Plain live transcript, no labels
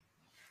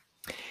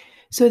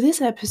So,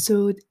 this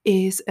episode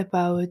is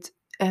about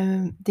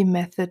the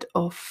method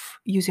of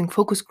using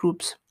focus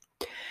groups.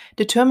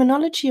 The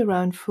terminology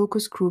around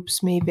focus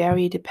groups may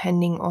vary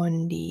depending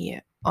on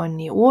the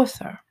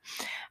author,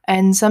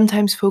 and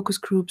sometimes focus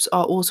groups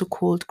are also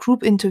called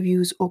group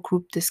interviews or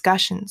group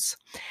discussions.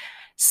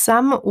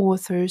 Some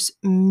authors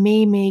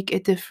may make a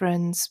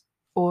difference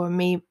or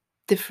may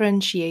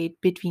differentiate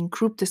between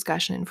group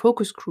discussion and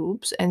focus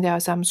groups, and there are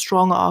some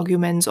strong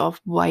arguments of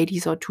why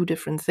these are two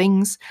different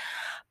things.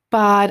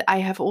 But I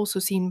have also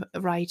seen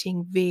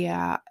writing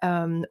where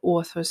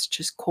authors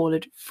just call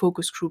it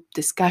focus group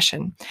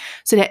discussion.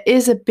 So there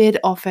is a bit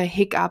of a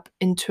hiccup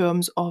in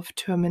terms of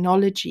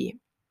terminology.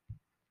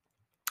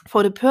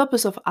 For the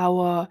purpose of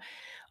our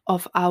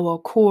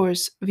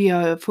course, we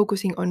are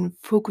focusing on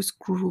focus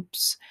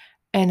groups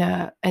in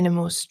a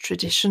most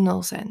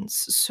traditional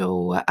sense.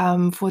 So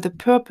for the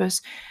purpose,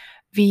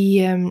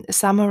 we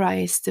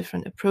summarize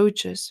different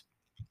approaches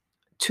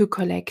to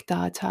collect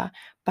data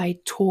by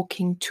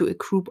talking to a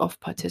group of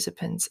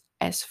participants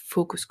as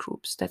focus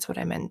groups. That's what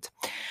I meant.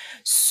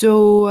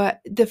 So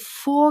the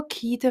four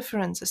key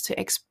differences to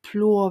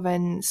explore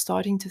when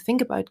starting to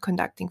think about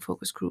conducting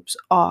focus groups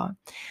are: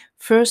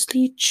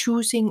 firstly,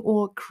 choosing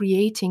or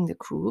creating the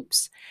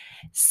groups,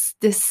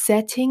 the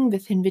setting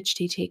within which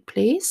they take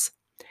place,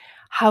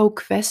 how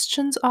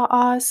questions are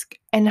asked,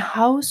 and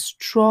how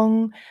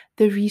strong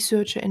the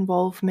researcher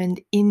involvement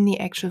in the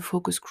actual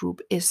focus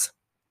group is.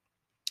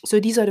 So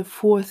these are the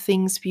four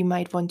things we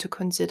might want to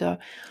consider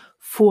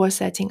for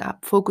setting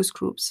up focus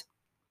groups.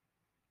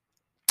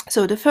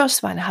 So the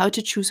first one, how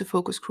to choose a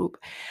focus group.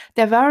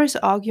 There are various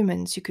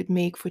arguments you could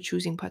make for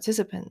choosing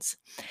participants.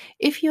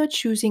 If you're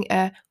choosing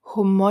a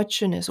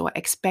homogeneous or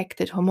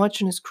expected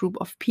homogeneous group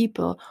of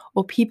people,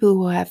 or people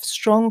who have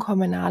strong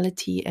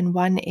commonality in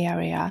one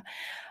area,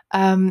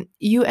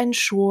 you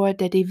ensure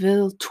that they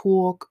will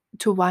talk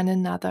to one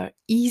another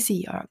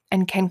easier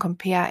and can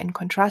compare and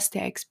contrast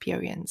their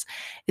experience.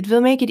 It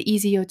will make it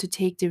easier to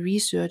take the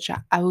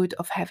researcher out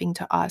of having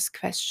to ask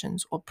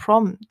questions or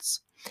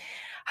prompts.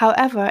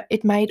 However,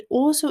 it might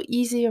also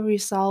easier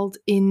result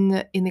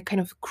in a kind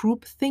of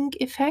groupthink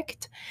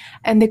effect,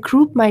 and the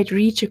group might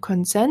reach a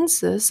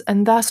consensus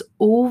and thus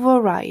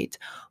override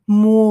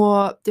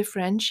more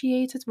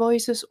differentiated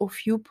voices or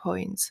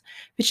viewpoints,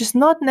 which is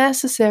not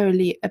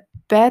necessarily a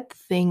bad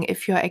thing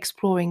if you're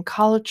exploring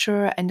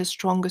culture and the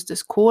strongest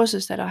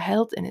discourses that are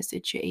held in a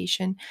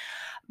situation,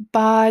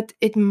 but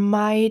it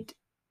might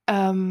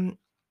um,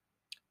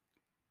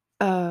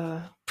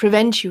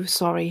 prevent you,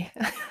 sorry,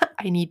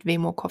 I need way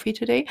more coffee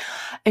today.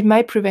 It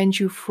might prevent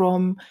you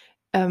from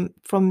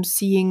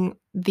seeing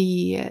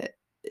the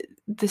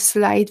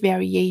slight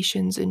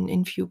variations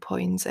in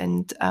viewpoints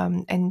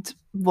and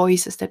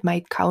voices that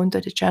might counter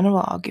the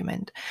general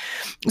argument.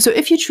 So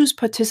if you choose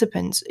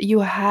participants you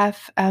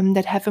have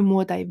that have a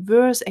more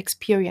diverse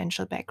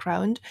experiential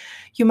background,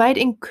 you might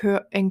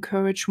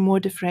encourage more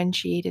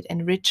differentiated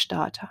and rich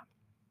data.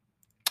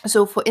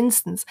 So, for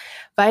instance,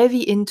 while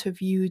we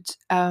interviewed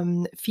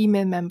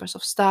female members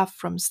of staff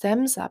from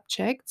STEM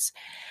subjects,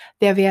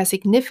 there were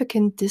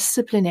significant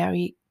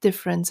disciplinary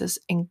differences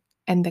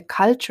and the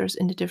cultures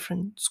in the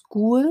different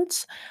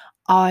schools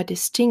are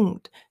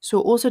distinct.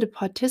 So also the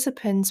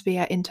participants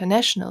were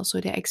international,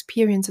 so their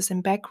experiences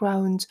and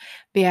backgrounds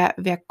were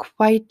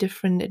quite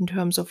different in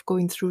terms of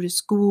going through the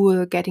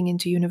school, getting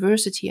into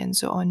university, and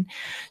so on.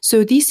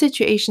 So these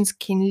situations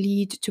can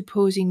lead to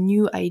posing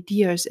new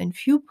ideas and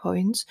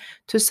viewpoints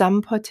to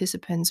some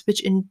participants,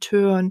 which in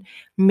turn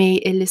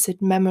may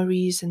elicit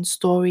memories and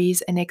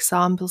stories and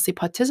examples the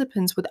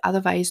participants would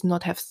otherwise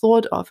not have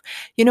thought of.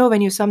 You know,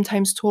 when you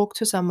sometimes talk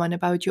to someone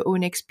about your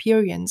own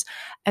experience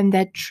and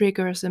that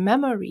triggers a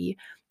memory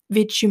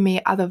which you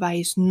may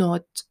otherwise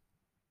not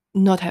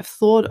have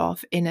thought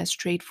of in a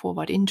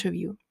straightforward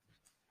interview.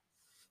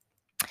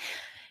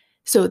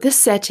 So this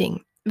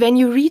setting, when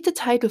you read the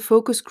title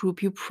focus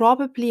group, you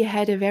probably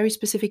had a very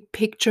specific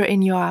picture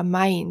in your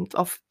mind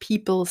of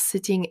people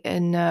sitting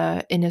in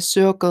a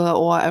circle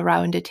or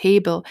around a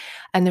table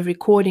and the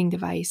recording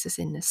device is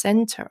in the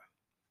center.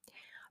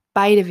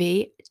 By the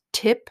way,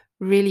 tip,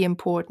 really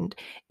important.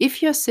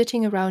 If you're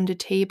sitting around a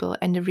table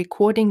and the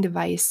recording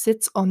device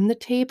sits on the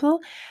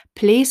table,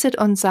 place it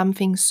on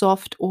something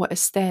soft or a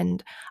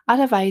stand.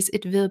 Otherwise,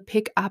 it will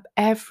pick up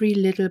every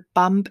little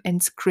bump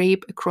and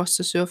scrape across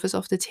the surface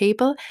of the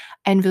table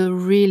and will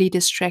really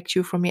distract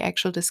you from your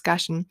actual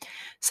discussion,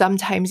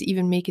 sometimes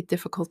even make it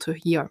difficult to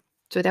hear.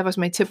 So that was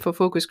my tip for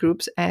focus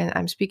groups, and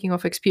I'm speaking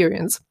of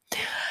experience.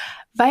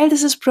 While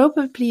this is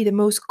probably the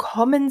most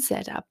common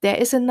setup, there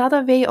is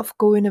another way of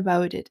going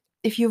about it.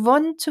 If you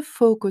want to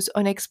focus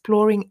on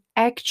exploring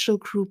actual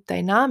group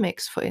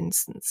dynamics, for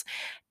instance,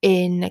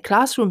 in a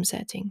classroom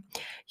setting,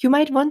 you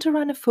might want to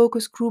run a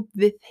focus group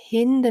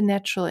within the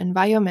natural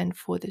environment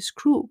for this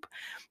group.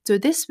 So,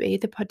 this way,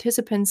 the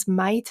participants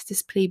might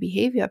display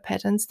behavior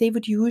patterns they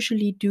would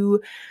usually do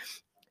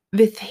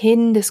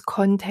within this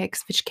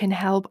context, which can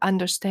help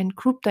understand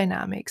group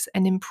dynamics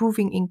and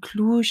improving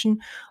inclusion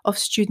of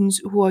students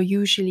who are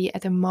usually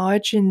at the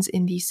margins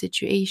in these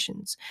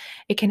situations.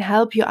 It can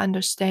help you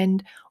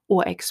understand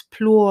or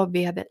explore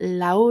where the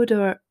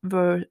louder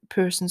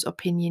person's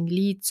opinion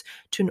leads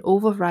to an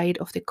override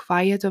of the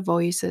quieter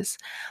voices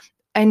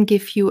and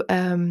give you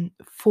a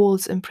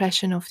false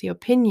impression of the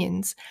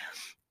opinions.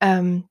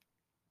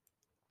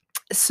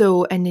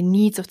 And the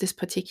needs of this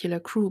particular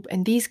group.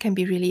 And these can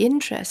be really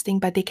interesting,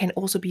 but they can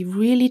also be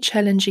really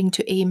challenging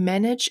to A,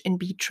 manage, and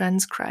B,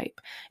 transcribe.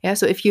 Yeah.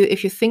 So if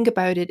you think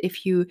about it,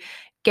 if you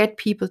get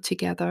people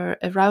together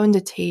around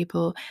the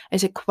table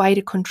as a quite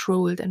a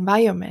controlled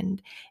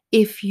environment,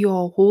 if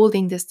you're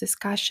holding this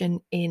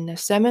discussion in a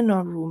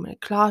seminar room, a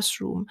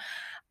classroom,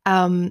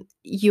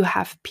 you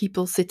have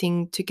people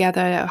sitting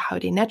together how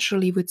they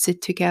naturally would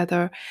sit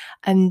together,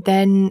 and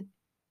then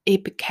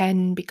it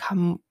can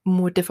become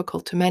more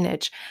difficult to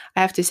manage.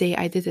 I have to say,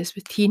 I did this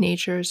with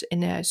teenagers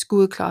in a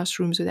school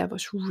classroom, so that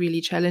was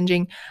really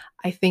challenging.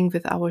 I think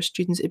with our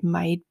students, it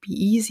might be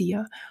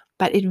easier,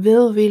 but it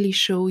will really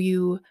show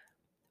you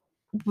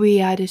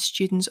where the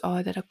students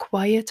are that are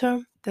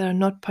quieter, that are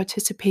not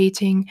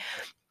participating,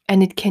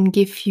 and it can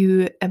give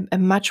you a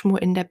much more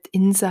in-depth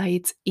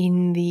insight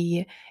in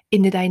the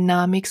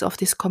dynamics of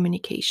this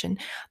communication.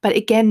 But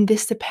again,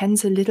 this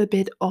depends a little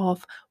bit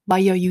of why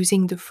you're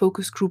using the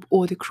focus group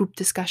or the group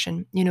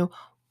discussion.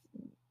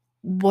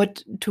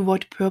 What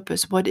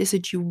purpose? What is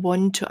it you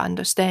want to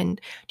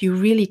understand? Do you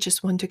really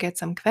just want to get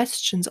some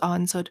questions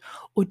answered,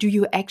 or do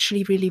you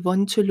actually really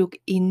want to look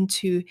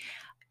into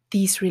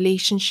these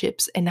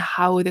relationships and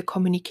how the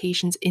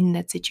communications in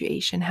that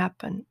situation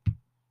happen?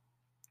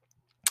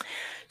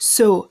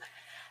 So,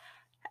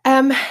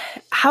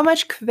 how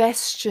much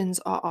questions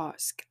are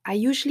asked? I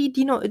usually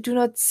do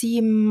not see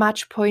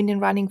much point in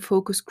running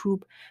focus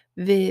group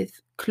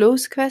with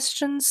closed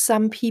questions.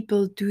 Some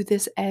people do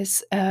this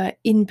as an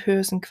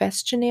in-person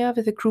questionnaire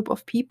with a group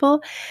of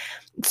people.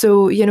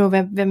 So,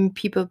 when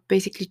people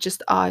basically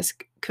just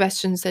ask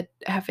questions that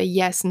have a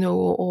yes, no,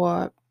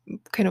 or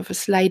kind of a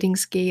sliding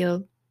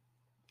scale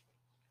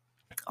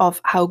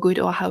of how good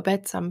or how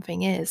bad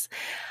something is.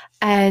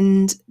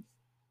 And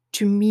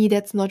to me,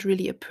 that's not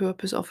really a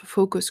purpose of a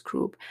focus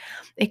group.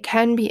 It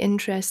can be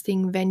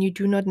interesting when you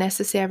do not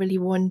necessarily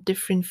want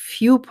different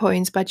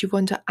viewpoints, but you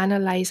want to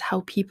analyze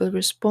how people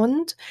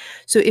respond.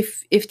 So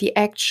if the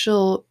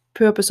actual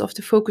purpose of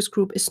the focus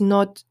group is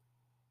not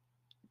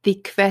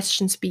the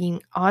questions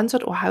being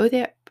answered or how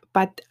they're,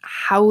 but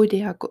how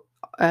they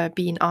are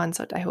being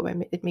answered. I hope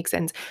it makes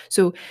sense.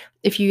 So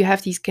if you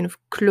have these kind of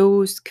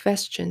closed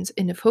questions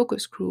in a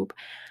focus group,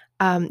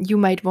 you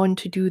might want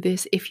to do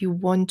this if you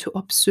want to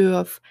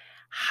observe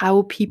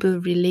how people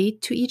relate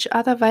to each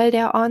other while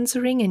they're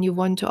answering, and you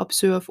want to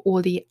observe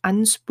all the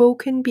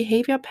unspoken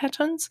behavior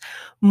patterns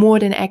more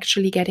than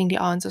actually getting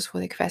the answers for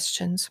the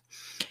questions.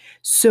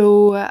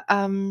 So,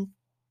 and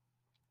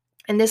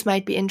this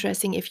might be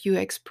interesting if you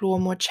explore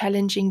more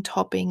challenging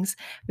topics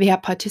where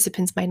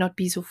participants might not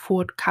be so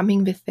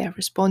forthcoming with their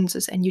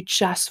responses, and you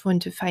just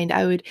want to find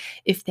out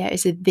if there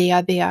is a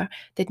there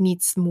that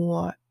needs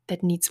more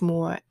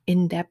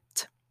in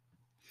depth.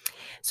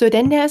 So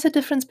then there's a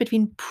difference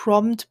between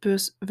prompt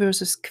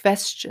versus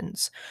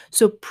questions.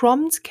 So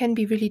prompts can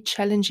be really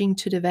challenging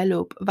to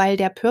develop. While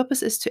their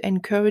purpose is to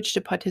encourage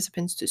the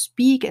participants to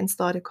speak and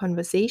start a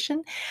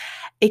conversation,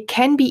 it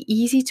can be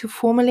easy to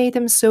formulate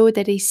them so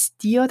that they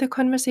steer the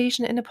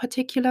conversation in a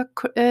particular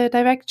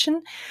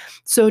direction.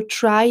 So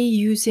try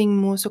using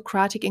more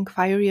Socratic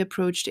inquiry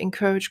approach to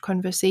encourage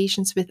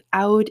conversations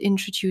without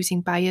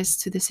introducing bias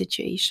to the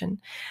situation.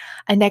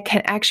 And that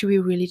can actually be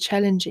really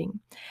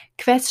challenging.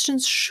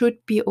 Questions should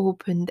be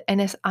opened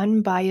and as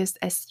unbiased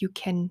as you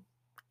can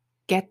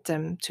get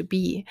them to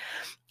be.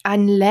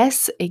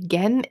 Unless,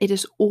 again, it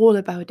is all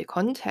about the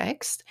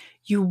context,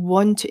 you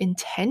want to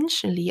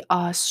intentionally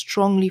ask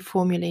strongly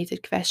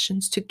formulated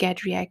questions to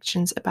get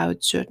reactions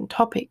about certain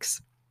topics.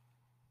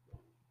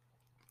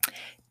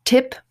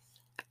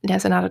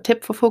 There's another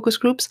tip for focus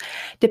groups.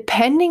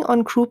 Depending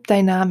on group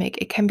dynamic,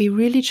 it can be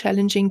really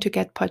challenging to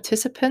get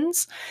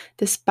participants,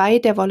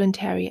 despite their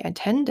voluntary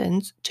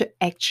attendance, to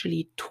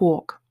actually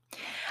talk.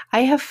 I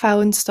have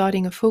found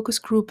starting a focus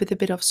group with a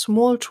bit of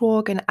small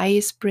talk and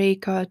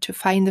icebreaker to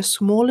find the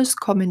smallest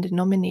common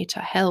denominator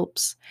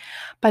helps,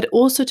 but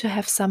also to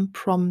have some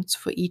prompts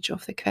for each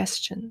of the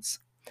questions.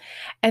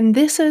 And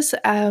this is,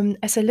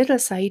 as a little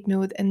side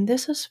note, and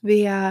this is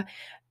where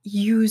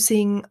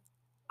using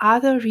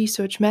other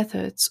research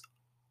methods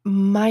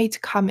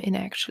might come in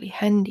actually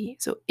handy.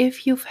 So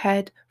if you've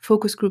had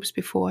focus groups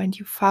before and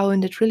you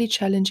found it really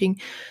challenging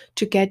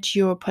to get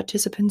your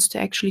participants to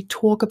actually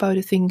talk about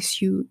the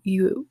things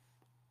you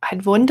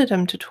had wanted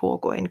them to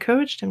talk or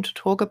encouraged them to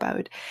talk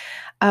about,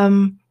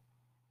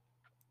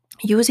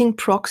 using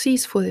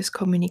proxies for this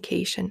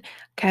communication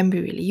can be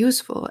really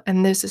useful.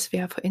 And this is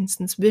where, for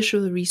instance,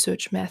 visual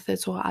research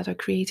methods or other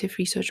creative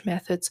research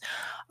methods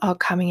are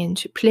coming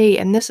into play.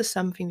 And this is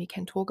something we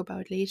can talk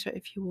about later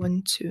if you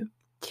want to.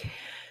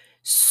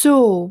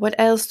 So, what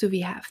else do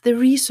we have? The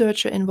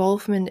researcher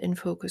involvement in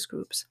focus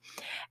groups.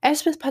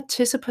 As with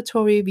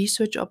participatory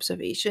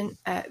observation,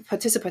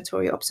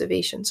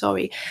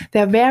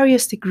 there are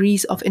various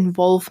degrees of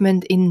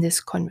involvement in this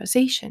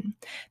conversation.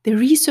 The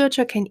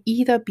researcher can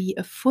either be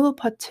a full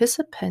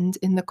participant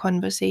in the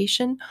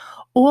conversation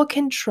or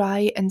can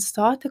try and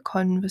start the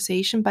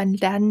conversation but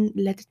then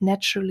let it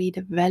naturally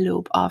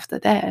develop after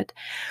that.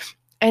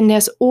 And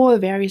there's all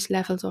various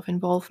levels of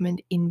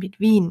involvement in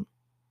between.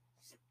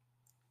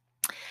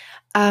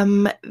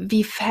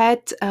 We've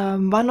had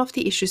one of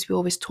the issues we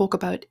always talk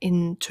about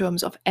in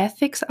terms of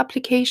ethics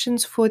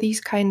applications for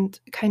these kind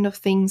of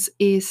things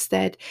is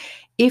that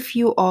if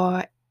you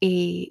are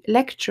a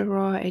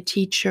lecturer, a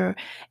teacher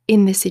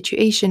in this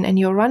situation, and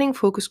you're running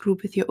focus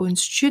group with your own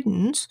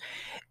students,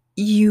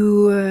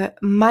 you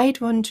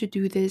might want to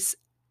do this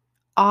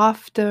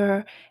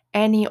after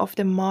any of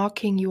the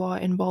marking you are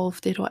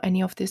involved in or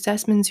any of the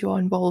assessments you are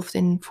involved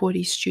in for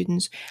these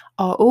students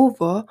are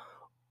over,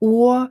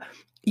 or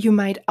you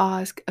might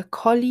ask a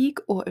colleague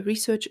or a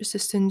research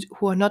assistant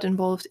who are not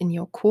involved in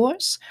your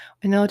course,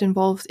 are not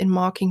involved in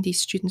marking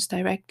these students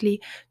directly,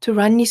 to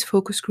run these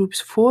focus groups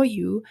for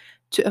you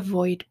to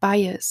avoid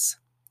bias.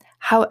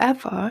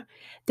 However,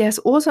 there's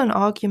also an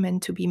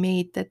argument to be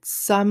made that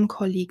some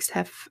colleagues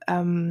have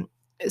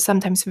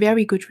sometimes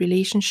very good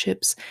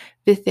relationships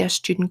with their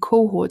student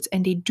cohorts,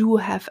 and they do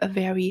have a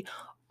very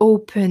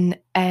open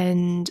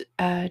and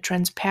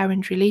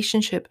transparent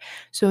relationship.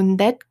 So in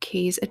that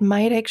case, it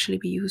might actually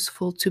be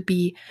useful to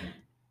be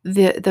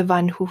the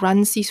one who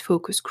runs these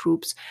focus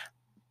groups.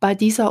 But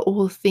these are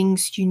all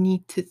things you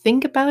need to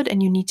think about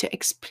and you need to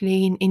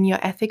explain in your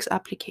ethics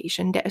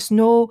application. There is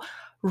no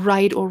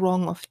right or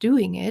wrong of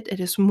doing it.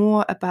 It is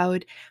more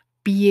about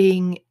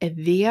being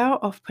aware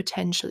of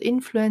potential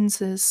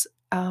influences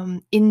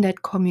in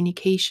that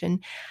communication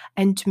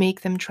and to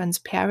make them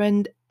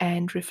transparent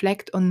and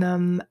reflect on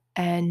them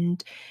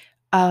and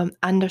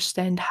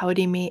understand how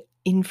they may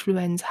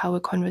influence how a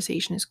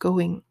conversation is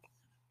going.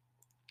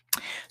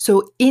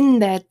 So in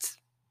that,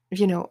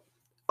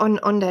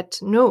 on that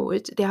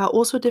note, there are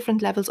also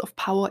different levels of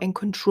power and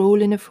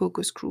control in a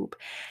focus group.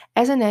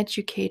 As an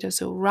educator,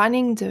 so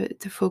running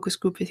the focus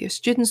group with your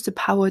students, the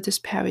power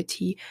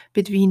disparity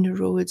between the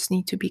roles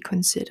need to be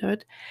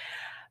considered.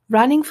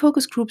 Running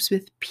focus groups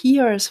with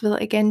peers will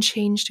again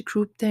change the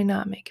group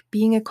dynamic.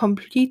 Being a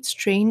complete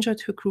stranger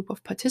to a group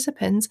of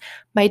participants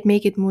might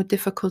make it more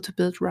difficult to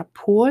build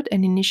rapport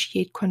and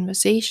initiate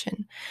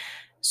conversation.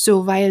 So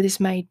while this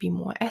might be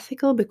more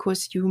ethical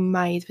because you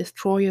might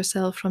withdraw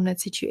yourself from that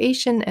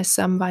situation as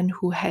someone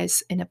who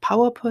has in a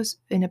power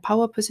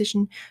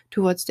position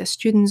towards their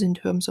students in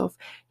terms of,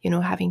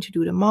 having to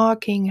do the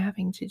marking,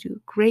 having to do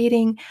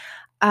grading,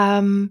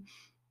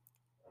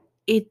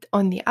 it,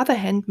 on the other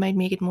hand, might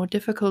make it more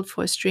difficult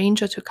for a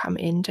stranger to come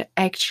in to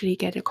actually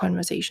get the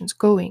conversations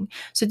going.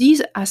 So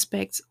these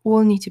aspects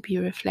all need to be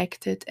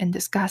reflected and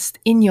discussed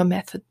in your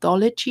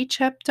methodology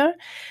chapter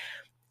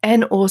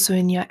and also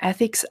in your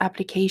ethics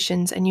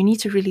applications. And you need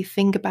to really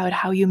think about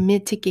how you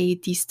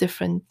mitigate these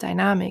different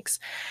dynamics.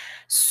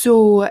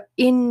 So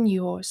in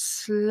your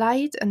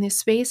slide, on the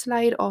space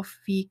slide of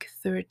week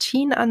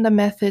 13 under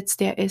methods,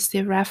 there is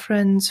the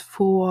reference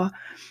for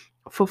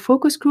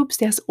focus groups.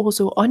 There's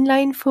also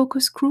online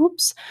focus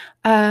groups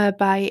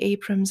by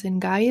Abrams and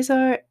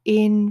Geiser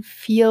in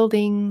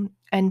Fielding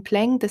and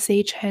Planck, the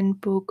Sage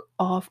Handbook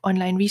of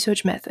Online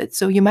Research Methods.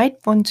 So you might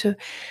want to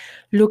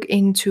look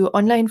into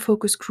online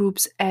focus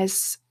groups,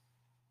 as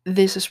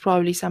this is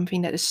probably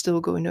something that is still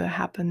going to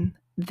happen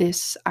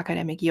this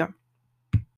academic year.